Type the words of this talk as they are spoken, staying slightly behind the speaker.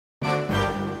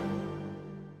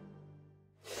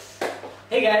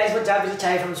Hey guys, what's up? This is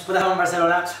Chai from Spotahome,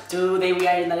 Barcelona. Today we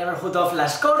are in the neighborhood of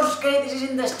Les Corts, okay? This is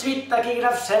in the street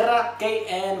Taquígraf Serra, okay?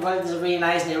 And well, it's a really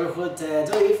nice neighborhood to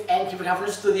live. And here we have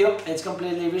a studio. It's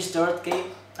completely restored, okay?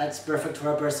 That's perfect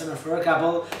for a person or for a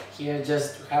couple. Here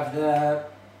just have the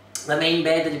main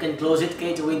bed that you can close it,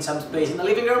 okay, to win some space in the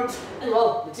living room. And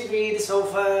well, the TV, the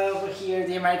sofa over here,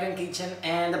 the American kitchen,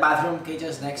 and the bathroom, okay,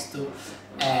 just next to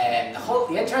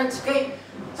the entrance, okay.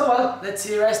 So well, let's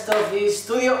see the rest of the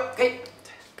studio, okay.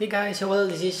 Okay guys, so well,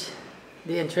 this is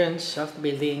the entrance of the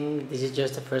building. This is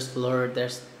just the first floor.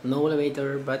 There's no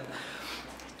elevator, but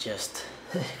just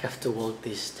have to walk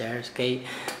these stairs, okay,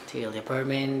 till the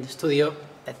apartment, the studio.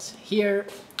 That's here,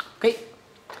 okay.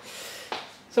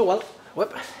 So well,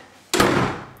 whoop.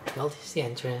 Well, this is the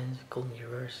entrance, cool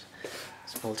mirrors,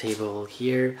 small table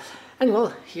here, and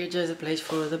well, here just a place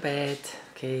for the bed,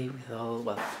 okay, with all,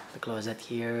 well, the closet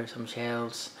here, some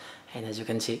shelves, and as you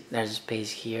can see, there's a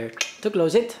space here to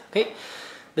close it, okay.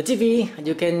 The TV,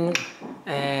 you can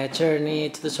turn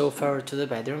it to the sofa or to the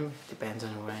bedroom, depends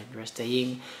on where you're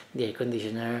staying. The air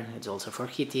conditioner, it's also for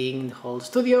heating the whole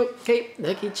studio, okay.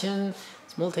 The kitchen,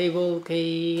 small table,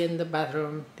 okay, and the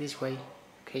bathroom this way,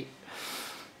 okay.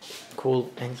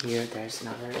 Cool, and here there's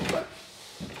another,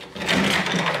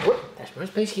 there's more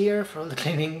space here for all the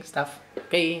cleaning stuff,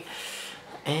 okay.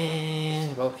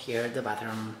 And well, here the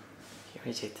bathroom, here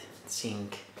is it,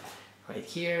 sink right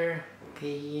here,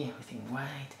 okay, everything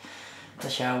white. The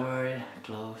shower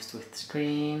closed with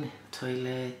screen,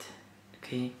 toilet,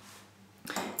 okay.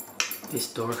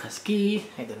 This door has key,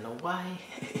 I don't know why,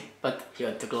 but you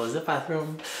have to close the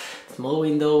bathroom. Small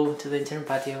window to the internal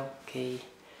patio, okay.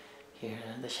 Here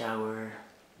the shower,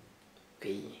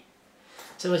 okay.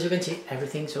 So as you can see,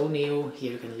 everything's so new.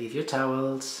 Here you can leave your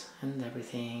towels and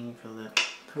everything for the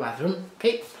bathroom,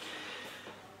 okay.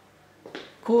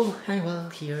 Cool, and well,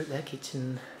 here the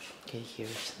kitchen, okay.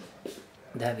 Here's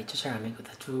the vitro ceramic with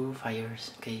the two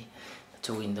fires, okay. The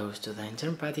two windows to the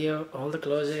internal patio, all the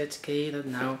closets, okay. That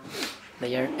now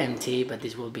they are empty, but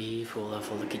this will be full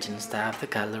of all the kitchen stuff, the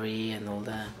cutlery and all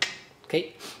the,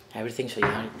 okay, everything. So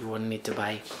you won't need to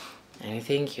buy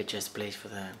anything. You just place for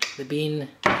the bin,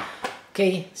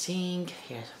 okay. Sink,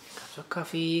 here's some cups of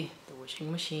coffee, the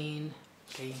washing machine,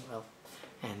 okay, well,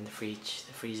 and the fridge,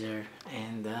 the freezer,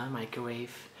 and the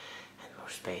microwave, and more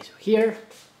space here,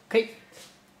 okay.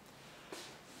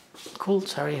 Cool,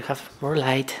 sorry, I have more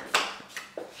light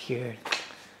here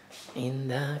in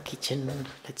the kitchen.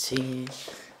 Let's see,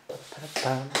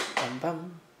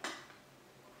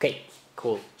 okay,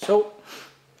 cool. So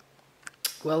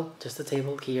well, just a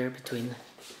table here between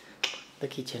the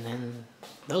kitchen and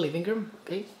the living room,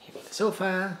 okay. Here the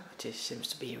sofa, which seems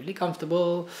to be really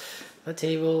comfortable. The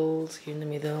tables here in the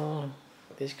middle,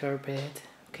 this carpet,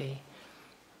 okay.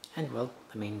 And well,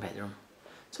 the main bedroom.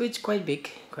 So it's quite big,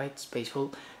 quite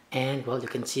spaceful, and well, you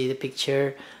can see the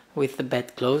picture with the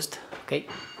bed closed, okay.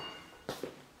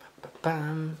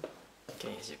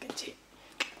 Okay, as you can see,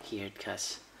 here it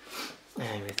has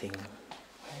everything.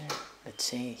 Let's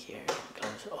see here,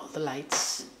 close all the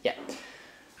lights, yeah,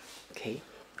 okay.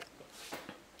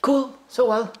 Cool, so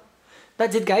well,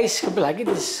 that's it guys. Hope you like it,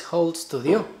 this whole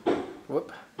studio.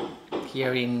 Whoop.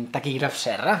 Here in Taquígraf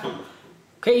Serra,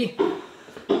 okay.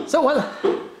 So well,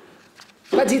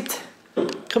 that's it.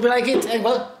 Hope you like it, and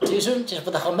well, see you soon. Just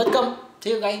Spotahome.com.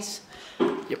 See you guys.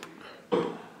 Yep.